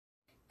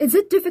Is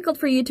it difficult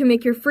for you to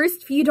make your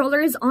first few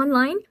dollars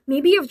online?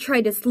 Maybe you've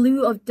tried a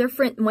slew of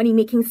different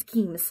money-making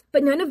schemes,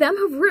 but none of them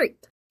have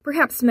worked.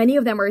 Perhaps many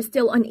of them are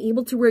still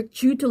unable to work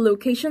due to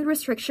location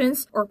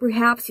restrictions, or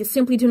perhaps you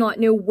simply do not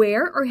know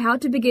where or how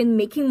to begin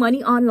making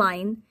money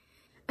online.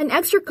 An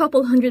extra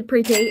couple hundred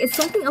per day is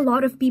something a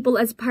lot of people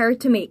aspire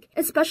to make,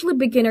 especially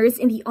beginners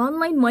in the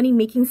online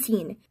money-making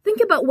scene.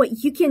 Think about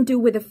what you can do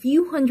with a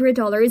few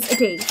 $100s a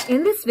day.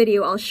 In this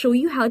video, I'll show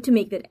you how to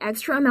make that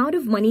extra amount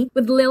of money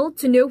with little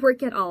to no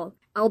work at all.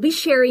 I'll be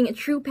sharing a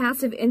true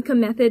passive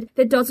income method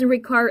that doesn't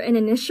require an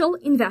initial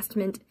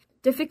investment,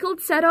 difficult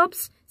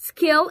setups,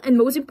 skill, and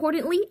most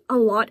importantly, a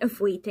lot of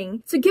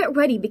waiting. So get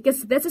ready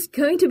because this is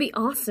going to be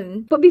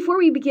awesome. But before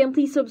we begin,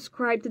 please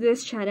subscribe to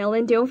this channel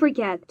and don't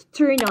forget to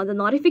turn on the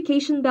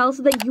notification bell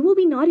so that you will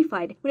be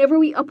notified whenever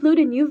we upload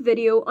a new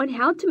video on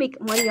how to make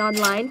money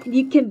online and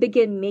you can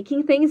begin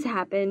making things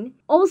happen.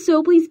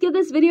 Also, please give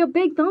this video a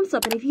big thumbs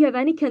up, and if you have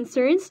any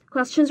concerns,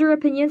 questions, or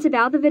opinions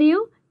about the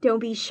video, don't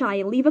be shy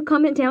and leave a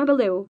comment down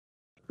below.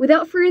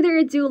 Without further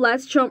ado,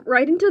 let's jump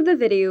right into the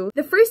video.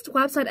 The first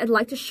website I'd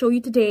like to show you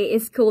today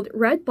is called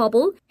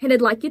Redbubble, and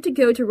I'd like you to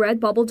go to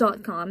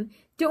redbubble.com.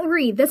 Don't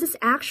worry, this is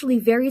actually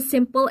very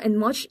simple and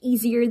much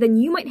easier than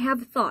you might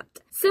have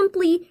thought.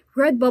 Simply,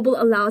 Redbubble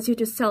allows you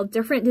to sell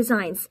different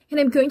designs, and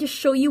I'm going to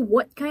show you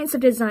what kinds of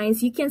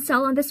designs you can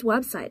sell on this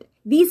website.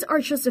 These are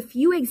just a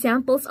few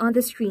examples on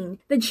the screen.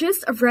 The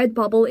gist of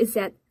Redbubble is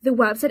that the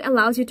website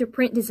allows you to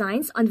print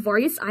designs on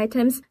various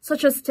items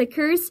such as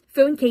stickers,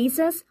 phone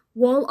cases,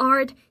 wall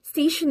art,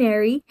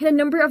 stationery, and a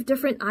number of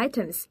different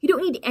items. You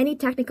don't need any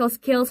technical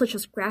skills such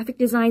as graphic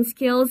design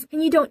skills,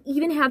 and you don't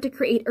even have to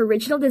create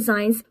original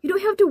designs. You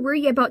don't have to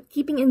worry about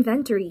keeping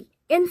inventory.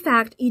 In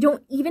fact, you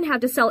don't even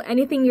have to sell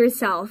anything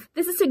yourself.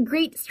 This is a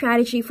great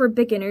strategy for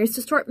beginners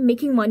to start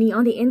making money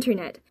on the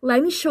internet.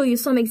 Let me show you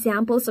some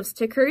examples of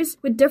stickers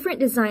with different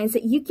designs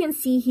that you can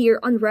see here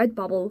on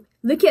Redbubble.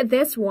 Look at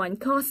this one,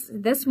 costs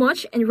this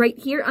much, and right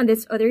here on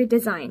this other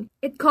design,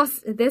 it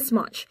costs this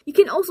much. You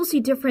can also see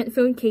different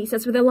phone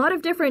cases with a lot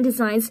of different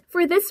designs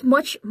for this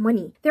much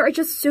money. There are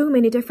just so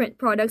many different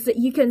products that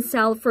you can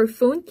sell for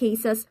phone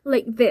cases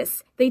like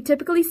this. They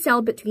typically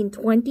sell between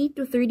 $20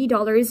 to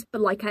 $30,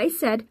 but like I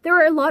said, there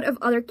are a lot of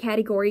other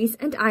categories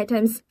and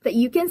items that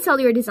you can sell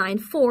your design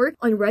for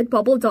on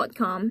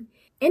redbubble.com.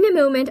 In a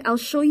moment, I'll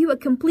show you a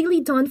completely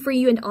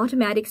done-for-you and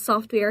automatic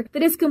software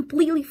that is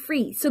completely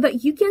free so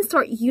that you can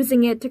start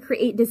using it to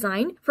create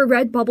design for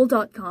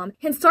redbubble.com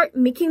and start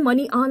making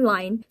money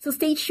online. So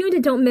stay tuned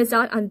and don't miss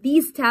out on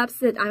these steps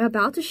that I'm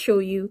about to show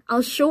you.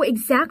 I'll show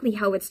exactly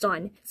how it's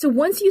done. So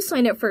once you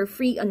sign up for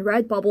free on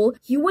Redbubble,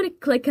 you want to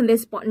click on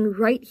this button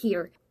right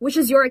here, which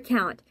is your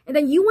account. And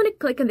then you want to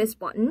click on this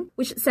button,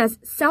 which says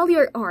Sell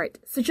Your Art.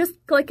 So just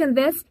click on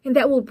this, and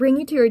that will bring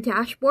you to your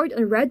dashboard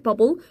on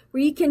Redbubble,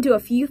 where you can do a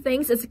few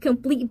things as a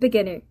complete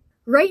beginner.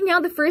 Right now,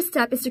 the first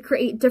step is to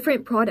create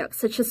different products,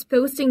 such as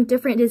posting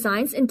different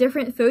designs and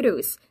different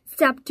photos.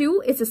 Step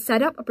 2 is to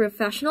set up a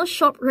professional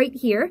shop right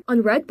here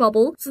on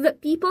Redbubble so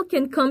that people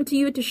can come to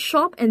you to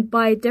shop and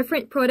buy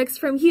different products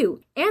from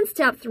you. And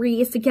step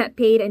 3 is to get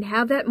paid and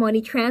have that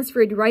money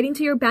transferred right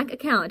into your bank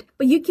account.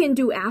 But you can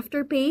do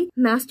Afterpay,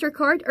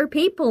 MasterCard, or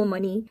PayPal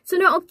money. So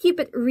now I'll keep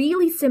it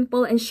really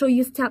simple and show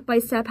you step by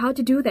step how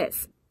to do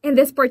this. In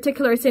this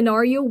particular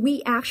scenario,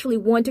 we actually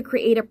want to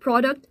create a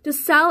product to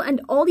sell, and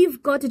all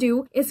you've got to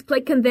do is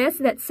click on this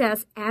that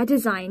says Add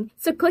Design.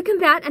 So click on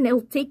that and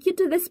it'll take you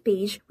to this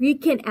page where you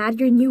can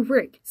add your new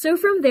work. So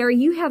from there,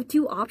 you have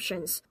two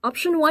options.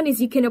 Option 1 is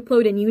you can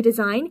upload a new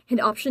design, and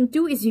option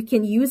 2 is you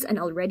can use an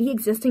already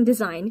existing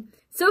design.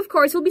 So of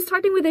course, we'll be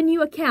starting with a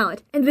new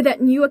account, and with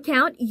that new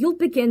account, you'll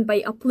begin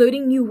by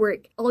uploading new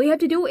work. All you have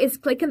to do is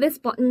click on this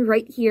button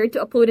right here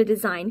to upload a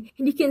design,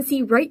 and you can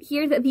see right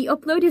here that the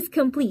upload is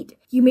complete.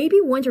 You may be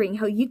wondering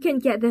how you can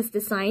get this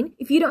design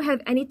if you don't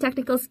have any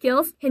technical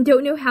skills and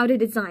don't know how to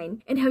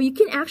design, and how you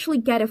can actually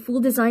get a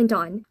full design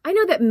done. I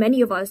know that many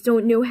of us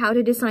don't know how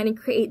to design and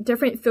create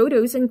different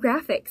photos and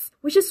graphics,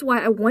 which is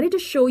why I wanted to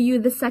show you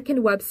the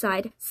second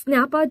website,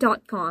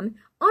 Snappa.com.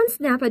 On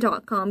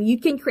Snappa.com, you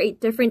can create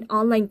different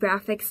online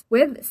graphics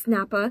with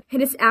Snappa,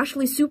 and it's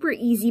actually super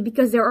easy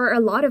because there are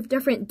a lot of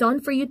different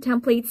done-for-you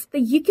templates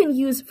that you can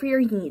use for your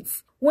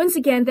needs. Once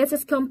again, this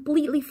is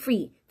completely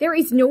free. There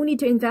is no need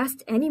to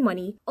invest any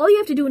money. All you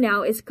have to do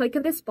now is click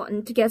on this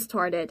button to get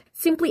started.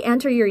 Simply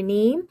enter your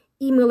name,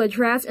 email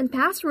address, and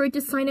password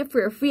to sign up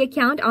for a free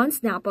account on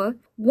Snappa.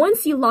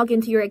 Once you log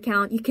into your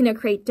account, you can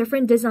create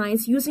different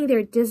designs using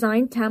their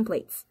design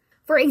templates.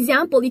 For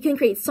example, you can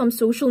create some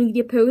social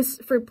media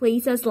posts for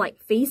places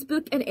like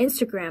Facebook and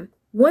Instagram.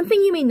 One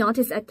thing you may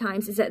notice at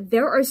times is that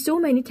there are so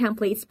many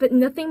templates, but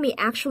nothing may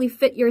actually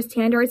fit your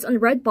standards on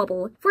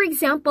Redbubble. For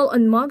example,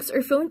 on mugs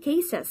or phone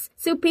cases.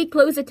 So pay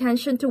close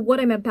attention to what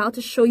I'm about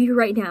to show you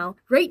right now.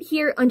 Right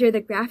here under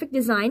the graphic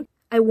design,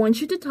 I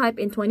want you to type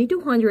in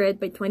 2200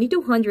 by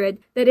 2200.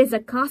 That is a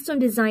custom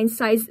design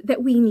size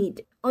that we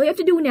need. All you have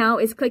to do now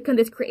is click on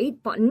this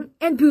create button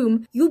and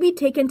boom, you'll be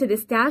taken to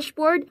this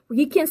dashboard where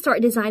you can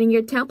start designing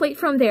your template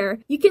from there.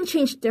 You can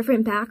change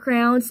different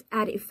backgrounds,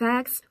 add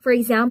effects. For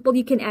example,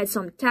 you can add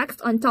some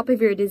text on top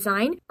of your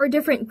design or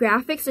different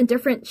graphics and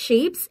different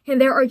shapes.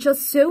 And there are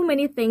just so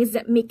many things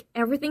that make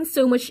everything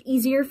so much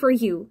easier for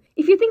you.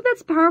 If you think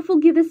that's powerful,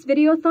 give this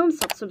video a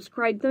thumbs up,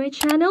 subscribe to my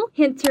channel,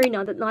 and turn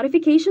on that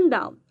notification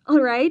bell.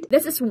 Alright,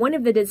 this is one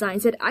of the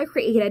designs that I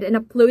created and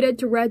uploaded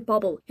to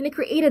Redbubble, and I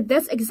created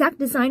this exact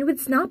design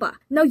with Snappa.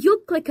 Now you'll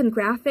click on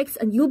graphics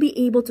and you'll be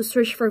able to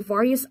search for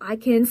various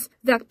icons,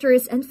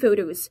 vectors, and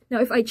photos. Now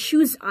if I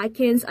choose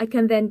icons, I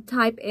can then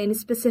type in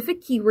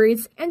specific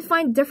keywords and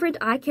find different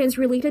icons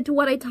related to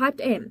what I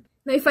typed in.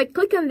 Now if I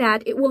click on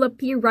that, it will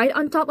appear right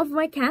on top of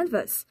my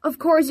canvas. Of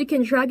course, you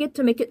can drag it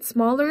to make it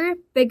smaller,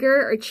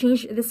 bigger, or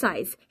change the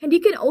size. And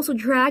you can also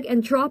drag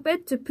and drop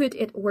it to put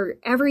it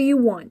wherever you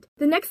want.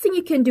 The next thing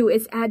you can do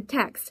is add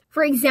text.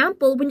 For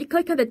example, when you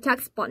click on the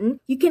text button,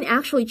 you can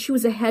actually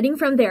choose a heading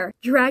from there,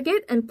 drag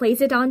it and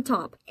place it on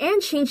top,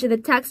 and change the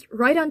text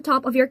right on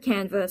top of your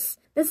canvas.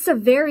 This is a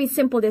very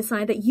simple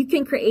design that you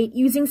can create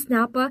using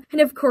Snappa, and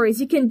of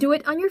course, you can do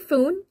it on your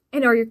phone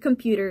and or your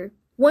computer.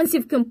 Once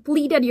you've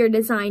completed your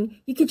design,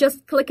 you can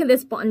just click on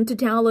this button to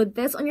download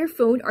this on your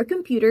phone or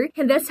computer,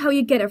 and that's how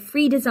you get a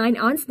free design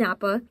on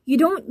Snappa. You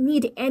don't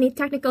need any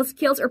technical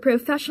skills or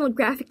professional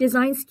graphic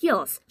design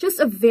skills, just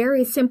a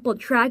very simple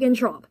drag and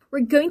drop.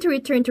 We're going to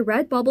return to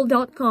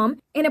redbubble.com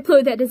and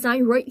upload that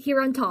design right here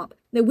on top.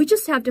 Now we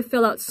just have to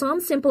fill out some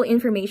simple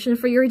information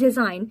for your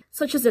design,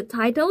 such as the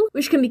title,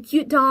 which can be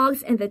cute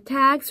dogs, and the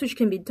tags, which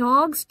can be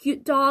dogs,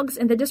 cute dogs,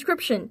 and the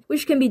description,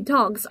 which can be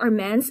dogs are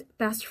man's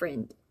best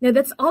friend. Now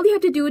that's all you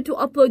have to do to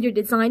upload your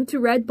design to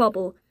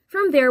Redbubble.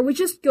 From there, we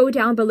just go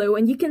down below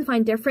and you can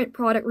find different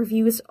product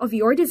reviews of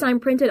your design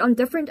printed on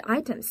different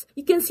items.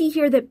 You can see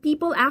here that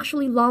people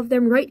actually love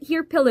them right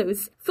here: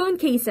 pillows, phone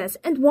cases,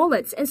 and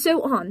wallets, and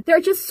so on. There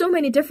are just so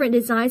many different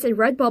designs, and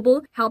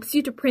Redbubble helps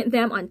you to print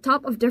them on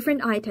top of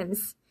different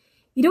items.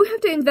 You don't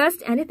have to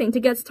invest anything to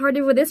get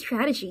started with this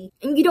strategy,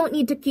 and you don't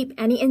need to keep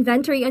any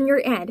inventory on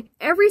your end.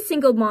 Every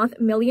single month,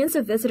 millions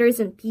of visitors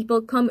and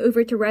people come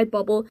over to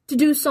Redbubble to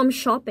do some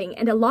shopping,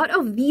 and a lot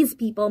of these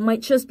people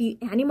might just be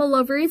animal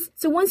lovers.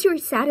 So once you're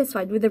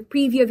satisfied with the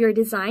preview of your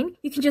design,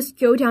 you can just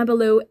go down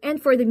below, and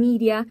for the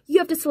media, you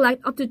have to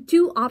select up to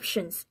 2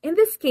 options. In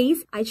this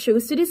case, I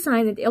chose to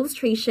design an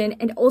illustration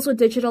and also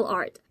digital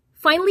art.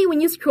 Finally, when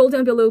you scroll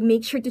down below,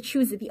 make sure to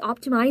choose the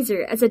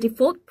optimizer as a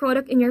default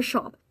product in your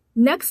shop.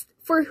 Next,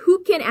 for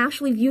who can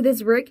actually view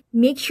this work,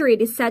 make sure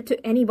it is set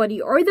to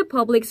anybody or the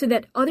public so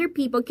that other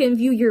people can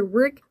view your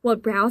work while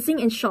browsing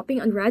and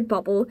shopping on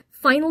Redbubble.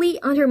 Finally,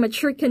 under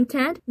mature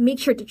content, make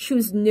sure to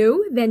choose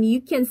no, then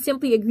you can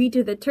simply agree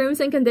to the terms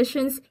and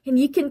conditions and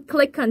you can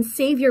click on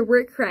save your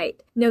work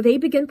right. Now they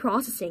begin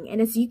processing,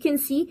 and as you can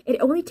see, it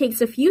only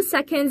takes a few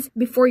seconds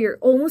before you're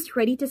almost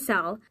ready to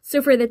sell.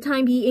 So for the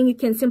time being, you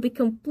can simply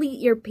complete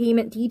your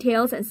payment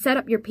details and set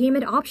up your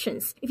payment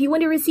options. If you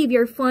want to receive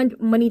your fund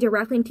money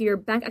directly into your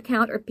bank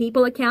account or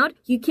PayPal account,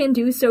 you can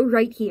do so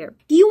right here.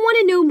 Do you want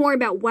to know more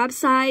about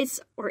websites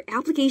or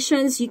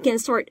applications? You can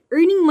start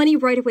earning money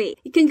right away.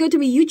 You can go to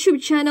my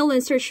YouTube channel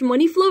and search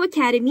Money Flow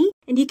Academy,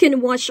 and you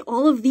can watch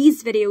all of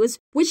these videos,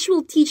 which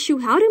will teach you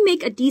how to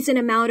make a decent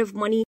amount of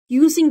money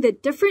using the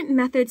different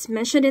methods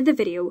mentioned in the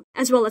video,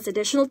 as well as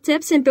additional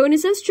tips and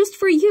bonuses just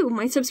for you,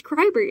 my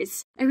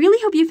subscribers. I really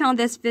hope you found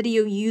this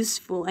video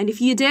useful, and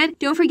if you did,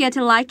 don't forget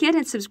to like it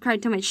and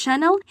subscribe to my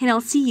channel, and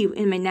I'll see you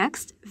in my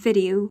next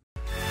video.